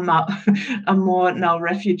are more now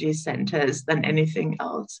refugee centers than anything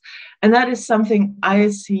else. And that is something I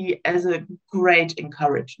see as a great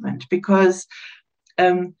encouragement, because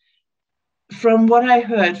from what I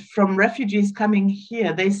heard from refugees coming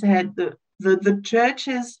here, they said the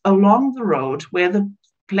churches along the road were the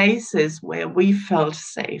places where we felt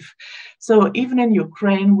safe. So even in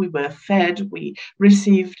Ukraine, we were fed, we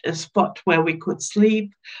received a spot where we could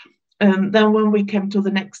sleep. Then when we came to the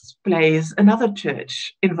next place, another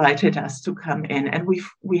church invited us to come in, and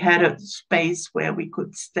we had a space where we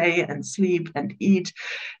could stay and sleep and eat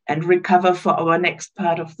and recover for our next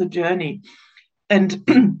part of the journey.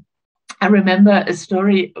 And I remember a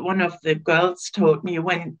story one of the girls told me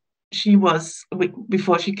when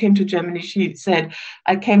before she came to Germany. She said,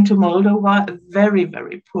 I came to Moldova, a very,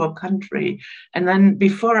 very poor country. And then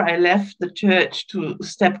before I left the church to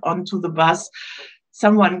step onto the bus,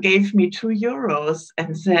 someone gave me €2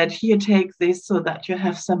 and said, here, take this so that you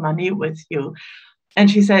have some money with you. And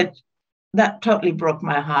she said, that totally broke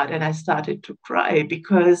my heart. And I started to cry,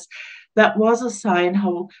 because that was a sign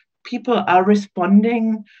how people are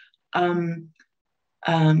responding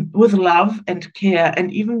with love and care.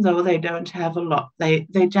 And even though they don't have a lot, they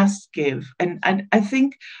just give. And I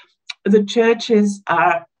think the churches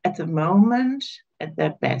are at the moment at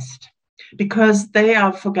their best. because they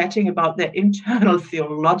are forgetting about their internal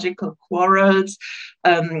theological quarrels,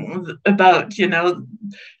 about, you know,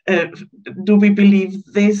 do we believe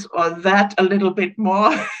this or that a little bit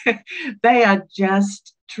more? They are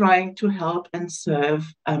just trying to help and serve.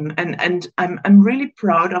 And I'm really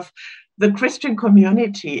proud of the Christian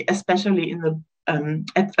community, especially in the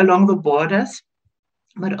along the borders,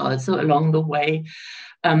 but also along the way.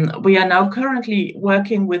 We are now currently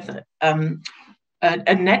working with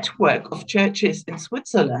a network of churches in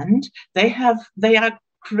Switzerland. They are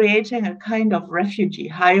creating a kind of refugee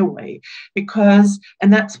highway, because,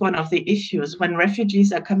 and that's one of the issues, when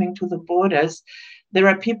refugees are coming to the borders, there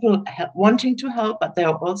are people wanting to help, but there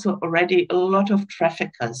are also already a lot of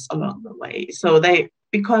traffickers along the way. So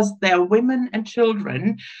because they are women and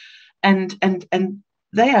children, and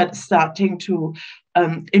they are starting to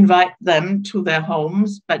invite them to their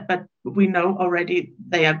homes, but we know already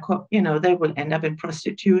they are, you know, they will end up in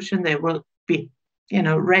prostitution, they will be, you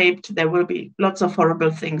know, raped, there will be lots of horrible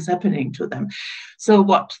things happening to them. So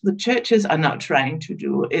what the churches are now trying to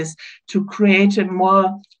do is to create a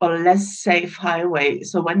more or less safe highway.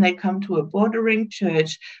 So when they come to a bordering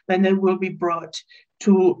church, then they will be brought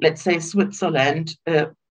to, let's say, Switzerland,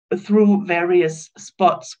 through various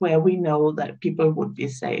spots where we know that people would be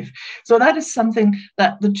safe. So that is something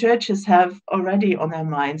that the churches have already on their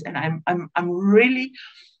minds, and I'm really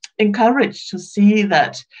encouraged to see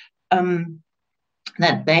that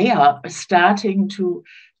that they are starting to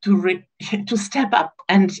step up,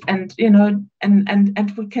 and you know,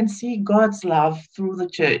 and we can see God's love through the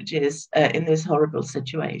churches in this horrible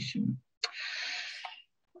situation.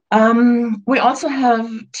 We also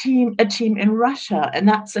have a team in Russia, and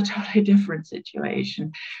that's a totally different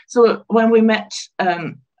situation. So when we met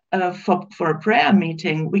for a prayer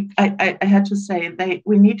meeting, I had to say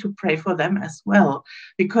we need to pray for them as well,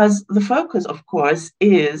 because the focus, of course,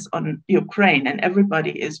 is on Ukraine, and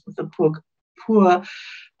everybody is with the poor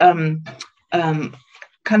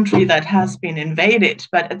country that has been invaded.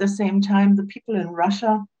 But at the same time, the people in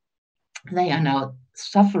Russia, they are now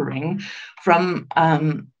suffering from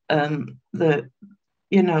the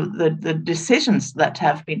decisions that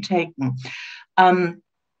have been taken.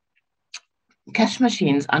 Cash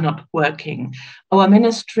machines are not working. Our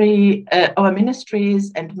ministries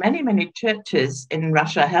and many churches in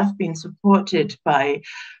Russia have been supported by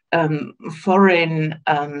foreign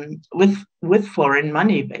with foreign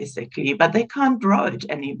money, basically, but they can't draw it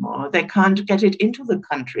anymore. They can't get it into the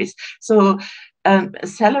countries. So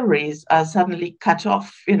salaries are suddenly cut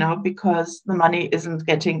off, you know, because the money isn't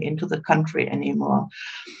getting into the country anymore.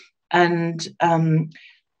 And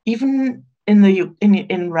even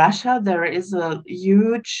in Russia, there is a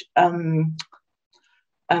huge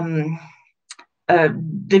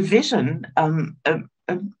division.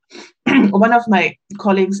 One of my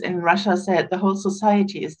colleagues in Russia said the whole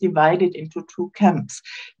society is divided into two camps: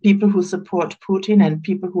 people who support Putin and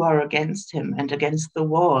people who are against him and against the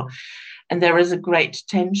war. And there is a great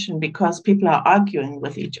tension because people are arguing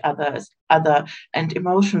with each other, and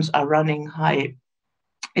emotions are running high.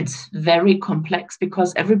 It's very complex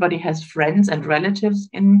because everybody has friends and relatives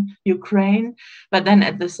in Ukraine, but then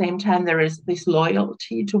at the same time, there is this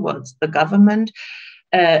loyalty towards the government.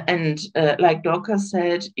 And like Dorcas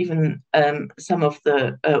said, even some of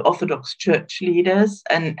the Orthodox church leaders.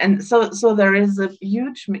 And so there is a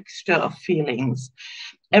huge mixture of feelings.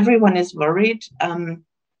 Everyone is worried.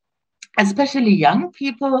 Especially young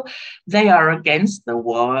people, they are against the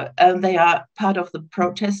war, and they are part of the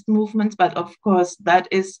protest movements, but of course that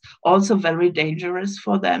is also very dangerous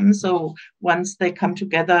for them. So once they come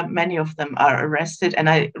together, many of them are arrested. And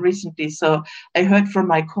I heard from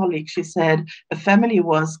my colleague, she said a family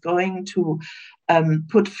was going to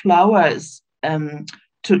put flowers,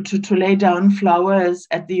 to lay down flowers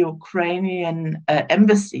at the Ukrainian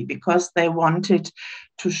embassy, because they wanted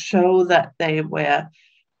to show that they were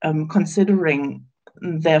considering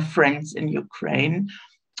their friends in Ukraine.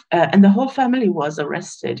 And the whole family was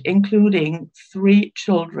arrested, including 3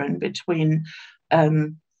 children between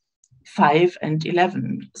 5 and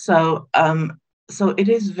 11. So it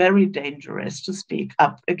is very dangerous to speak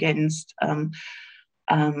up against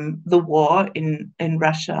the war in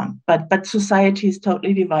Russia. But society is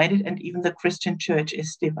totally divided, and even the Christian church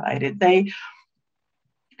is divided. They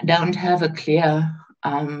don't have a clear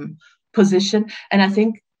position. And I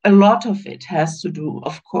think a lot of it has to do,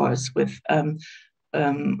 of course, with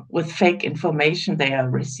fake information they are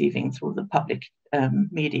receiving through the public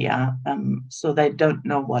media, so they don't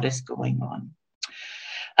know what is going on.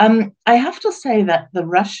 I have to say that the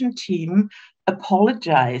Russian team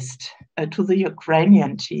apologized to the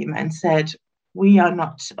Ukrainian team and said, we are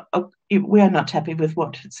not happy with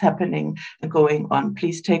what is happening and going on.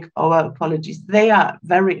 Please take our apologies. They are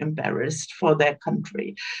very embarrassed for their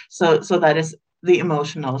country. So that is the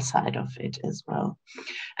emotional side of it as well.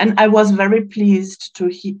 And I was very pleased to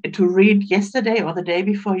read yesterday or the day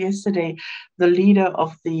before yesterday, the leader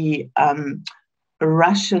of the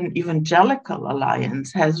Russian Evangelical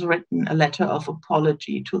Alliance has written a letter of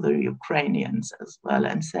apology to the Ukrainians as well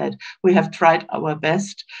and said, we have tried our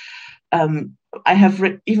best. I have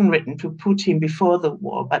even written to Putin before the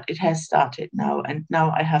war, but it has started now, and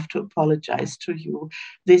now I have to apologize to you.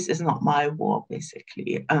 This is not my war,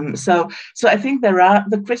 basically. So I think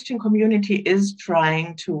the Christian community is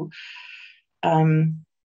trying to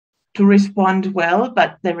respond well,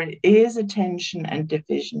 but there is a tension and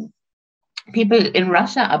division. People in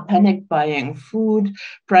Russia are panic buying food.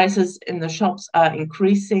 Prices in the shops are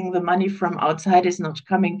increasing. The money from outside is not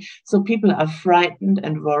coming. So people are frightened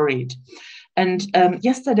and worried. And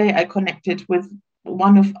yesterday I connected with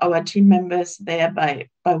one of our team members there by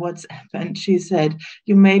WhatsApp, and she said,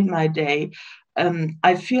 "You made my day.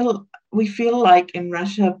 We feel like in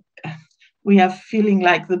Russia, we are feeling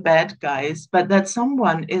like the bad guys, but that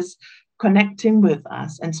someone is connecting with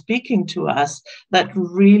us and speaking to us, that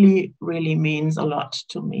really, really means a lot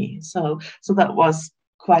to me." So that was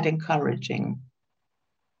quite encouraging.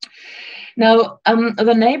 Now,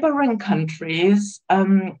 the neighboring countries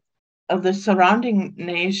of the surrounding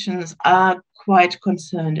nations are quite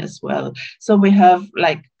concerned as well. So we have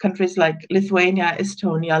countries like Lithuania,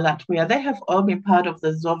 Estonia, Latvia. They have all been part of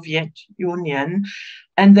the Soviet Union,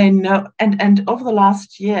 and they know. And over the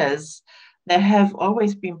last years, there have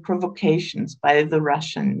always been provocations by the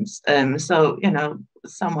Russians. So,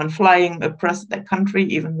 someone flying across the country,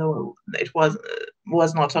 even though it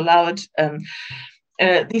was not allowed.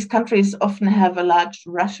 These countries often have a large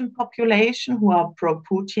Russian population who are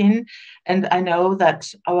pro-Putin. And I know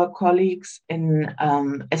that our colleagues in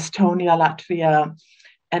Estonia, Latvia,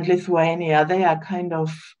 and Lithuania, they are kind of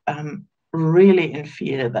really in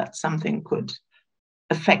fear that something could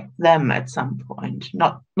affect them at some point.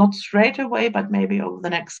 Not straight away, but maybe over the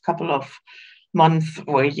next couple of months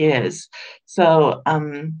or years. So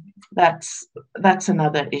that's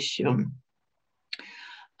another issue.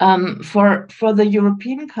 For the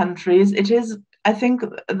European countries, it is, I think,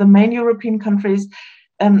 the main European countries,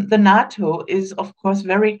 the NATO is, of course,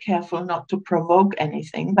 very careful not to provoke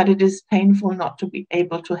anything, but it is painful not to be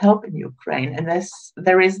able to help in Ukraine. And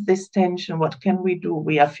there is this tension. What can we do?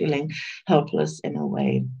 We are feeling helpless in a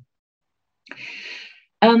way.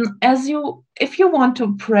 If you want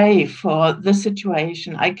to pray for the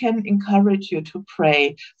situation, I can encourage you to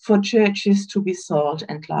pray for churches to be salt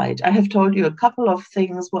and light. I have told you a couple of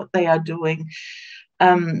things, what they are doing.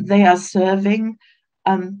 They are serving,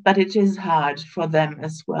 but it is hard for them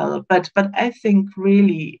as well. But I think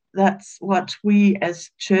really that's what we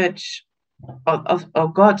as church, or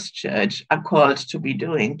God's church, are called to be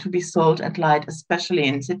doing, to be salt and light, especially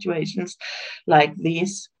in situations like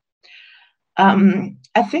these.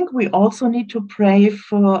 I think we also need to pray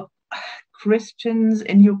for Christians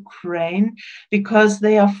in Ukraine because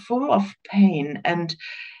they are full of pain, and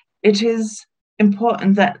it is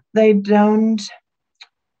important that they don't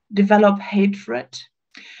develop hatred.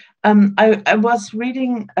 I was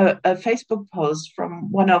reading a Facebook post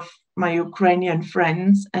from one of my Ukrainian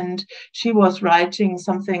friends, and she was writing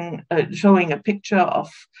something, showing a picture of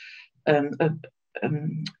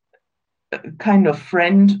kind of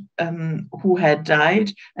friend who had died,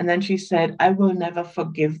 and then she said, "I will never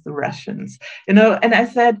forgive the Russians," and I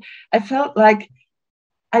said, I felt like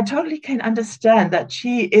I totally can understand that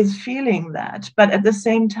she is feeling that, but at the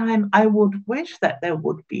same time, I would wish that there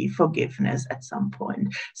would be forgiveness at some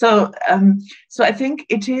point. So I think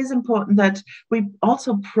it is important that we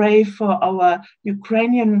also pray for our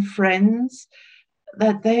Ukrainian friends,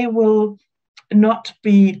 that they will not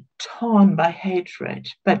be torn by hatred,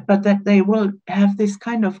 but that they will have this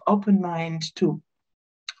kind of open mind to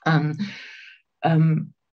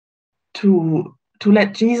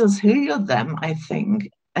let Jesus heal them, I think,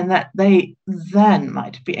 and that they then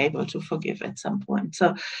might be able to forgive at some point.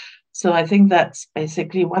 So I think that's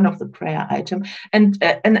basically one of the prayer items. And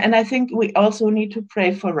I think we also need to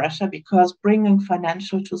pray for Russia, because bringing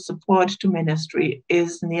financial support to ministry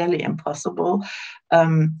is nearly impossible.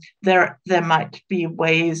 There might be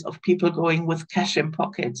ways of people going with cash in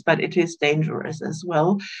pockets, but it is dangerous as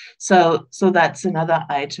well. So that's another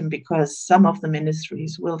item, because some of the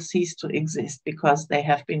ministries will cease to exist because they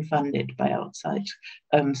have been funded by outside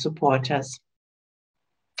supporters.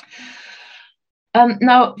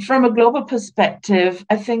 Now, from a global perspective,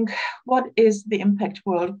 I think, what is the impact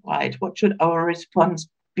worldwide? What should our response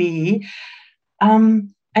be?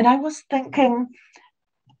 And I was thinking,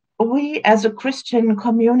 we as a Christian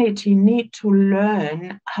community need to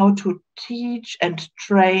learn how to teach and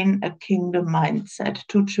train a kingdom mindset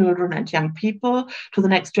to children and young people, to the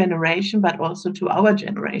next generation, but also to our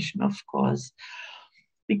generation, of course.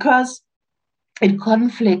 Because in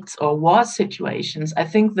conflicts or war situations, I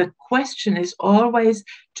think the question is always,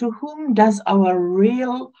 to whom does our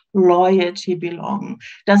real loyalty belong?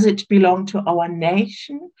 Does it belong to our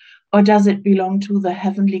nation, or does it belong to the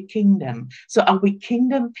heavenly kingdom? So are we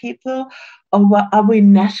kingdom people, or are we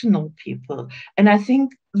national people? And I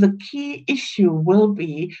think the key issue will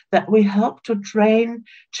be that we help to train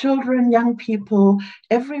children, young people,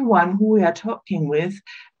 everyone who we are talking with,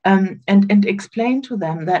 and explain to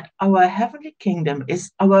them that our heavenly kingdom is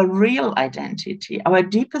our real identity, our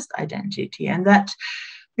deepest identity, and that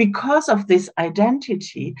because of this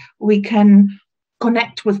identity, we can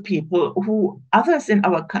connect with people who others in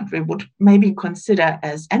our country would maybe consider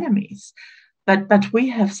as enemies. But we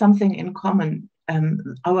have something in common,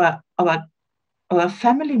 our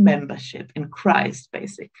family membership in Christ,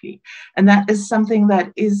 basically. And that is something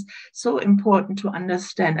that is so important to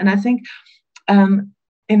understand. And I think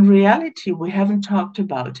in reality, we haven't talked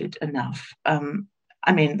about it enough.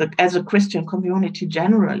 I mean, as a Christian community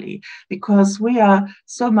generally, because we are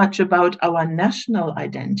so much about our national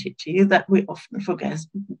identity that we often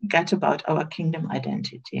forget about our kingdom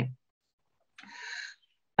identity.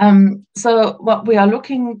 So what we are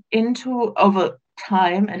looking into over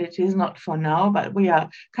time, and it is not for now, but we are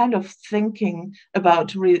kind of thinking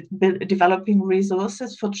about developing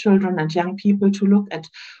resources for children and young people to look at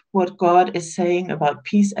what God is saying about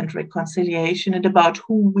peace and reconciliation, and about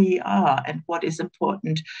who we are and what is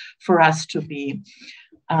important for us to be.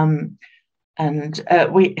 The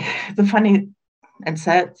funny and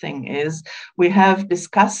sad thing is, we have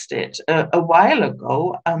discussed it a while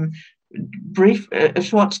ago, a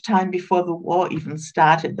short time before the war even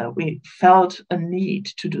started, that we felt a need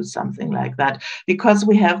to do something like that, because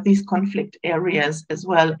we have these conflict areas as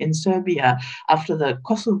well in Serbia after the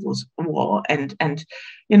Kosovo war. And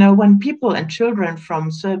you know, when people and children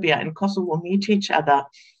from Serbia and Kosovo meet each other,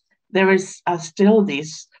 there are still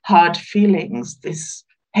these hard feelings, this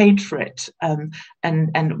hatred,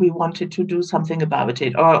 and we wanted to do something about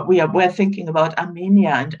it. Or we're thinking about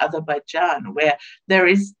Armenia and Azerbaijan, where there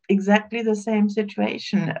is exactly the same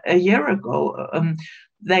situation. A year ago,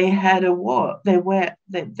 they had a war. They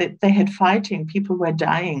had fighting. People were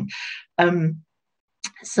dying.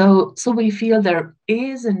 So we feel there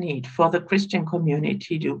is a need for the Christian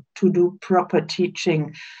community to do proper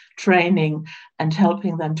teaching, training, and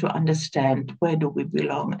helping them to understand where do we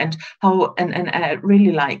belong, and how. And I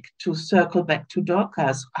really like to circle back to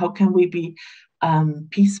Dorcas. How can we be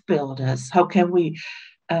peace builders? How can we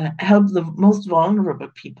help the most vulnerable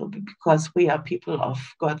people, because we are people of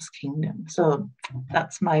God's kingdom? So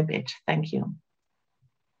that's my bit. Thank you.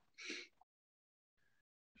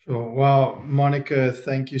 Sure. Well, Monica,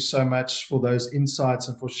 thank you so much for those insights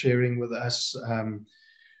and for sharing with us.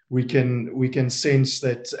 We can sense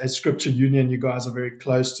that as Scripture Union, you guys are very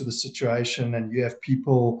close to the situation, and you have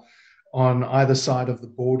people on either side of the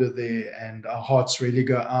border there, and our hearts really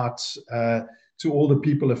go out to all the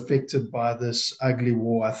people affected by this ugly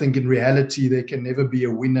war. I think in reality, there can never be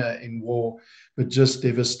a winner in war, but just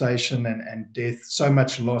devastation and death, so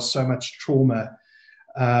much loss, so much trauma.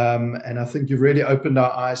 And I think you've really opened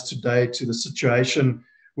our eyes today to the situation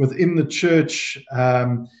within the church,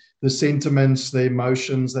 the sentiments, the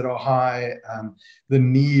emotions that are high, the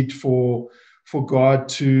need for God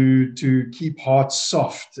to keep hearts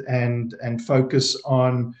soft and focus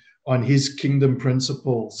on his kingdom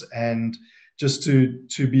principles, and just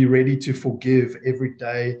to be ready to forgive every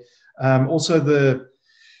day. Also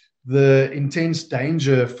the intense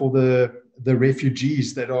danger for the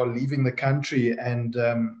refugees that are leaving the country, and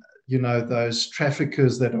you know, those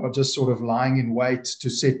traffickers that are just sort of lying in wait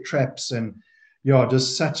to set traps, and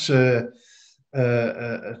just such a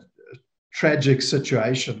tragic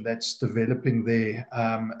situation that's developing there.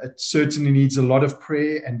 It certainly needs a lot of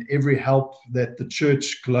prayer and every help that the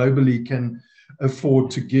church globally can afford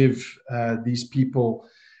to give these people.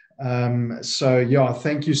 So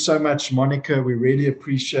thank you so much, Monica. We really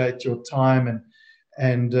appreciate your time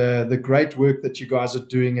and the great work that you guys are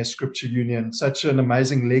doing as Scripture Union. Such an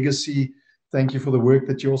amazing legacy. Thank you for the work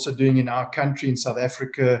that you're also doing in our country, in South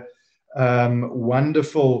Africa.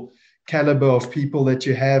 Wonderful caliber of people that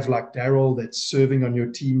you have, like Daryl, that's serving on your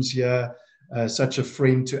teams here. Such a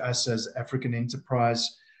friend to us as African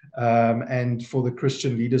Enterprise, and for the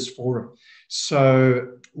Christian Leaders Forum.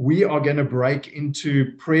 So we are going to break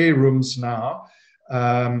into prayer rooms now.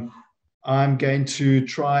 I'm going to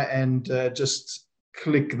try and just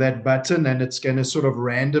click that button, and it's going to sort of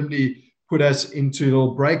randomly put us into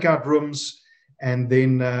little breakout rooms. And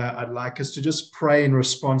then I'd like us to just pray in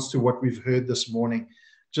response to what we've heard this morning.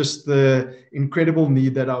 Just the incredible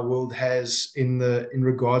need that our world has in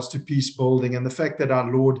regards to peace building, and the fact that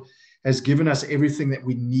our Lord has given us everything that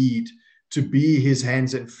we need to be his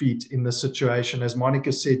hands and feet in the situation. As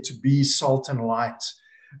Monica said, to be salt and light.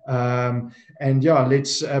 And yeah,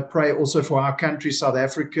 let's pray also for our country, South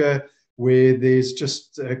Africa, where there's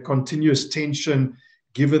just continuous tension,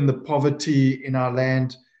 given the poverty in our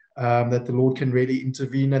land, that the Lord can really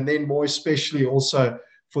intervene. And then more especially also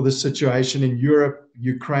for the situation in Europe,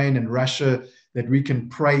 Ukraine, and Russia, that we can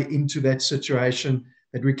pray into that situation,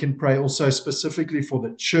 that we can pray also specifically for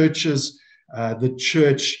the churches, the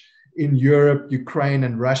church in Europe, Ukraine,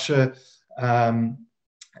 and Russia, and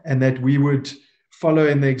that we would follow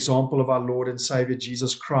in the example of our Lord and Savior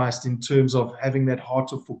Jesus Christ in terms of having that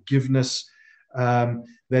heart of forgiveness,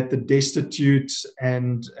 that the destitute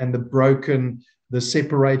and the broken, the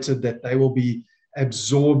separated, that they will be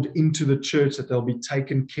absorbed into the church, that they'll be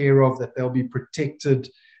taken care of, that they'll be protected,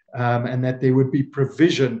 and that there would be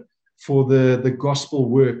provision for the gospel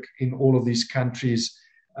work in all of these countries.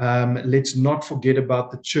 Let's not forget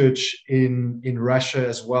about the church in Russia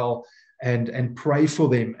as well, and pray for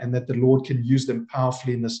them, and that the Lord can use them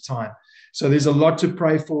powerfully in this time. So there's a lot to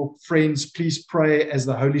pray for, friends. Please pray as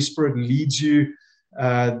the Holy Spirit leads you.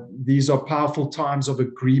 These are powerful times of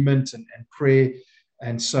agreement and prayer.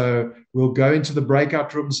 And so we'll go into the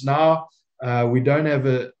breakout rooms now. We don't have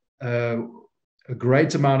a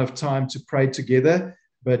great amount of time to pray together,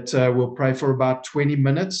 but we'll pray for about 20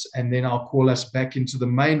 minutes, and then I'll call us back into the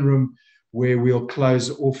main room where we'll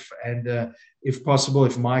close off. And if possible,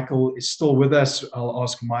 if Michael is still with us, I'll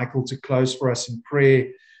ask Michael to close for us in prayer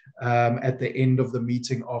at the end of the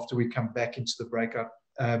meeting after we come back into the breakout,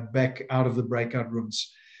 back out of the breakout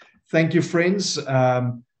rooms. Thank you, friends.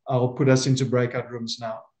 I'll put us into breakout rooms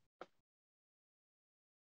now.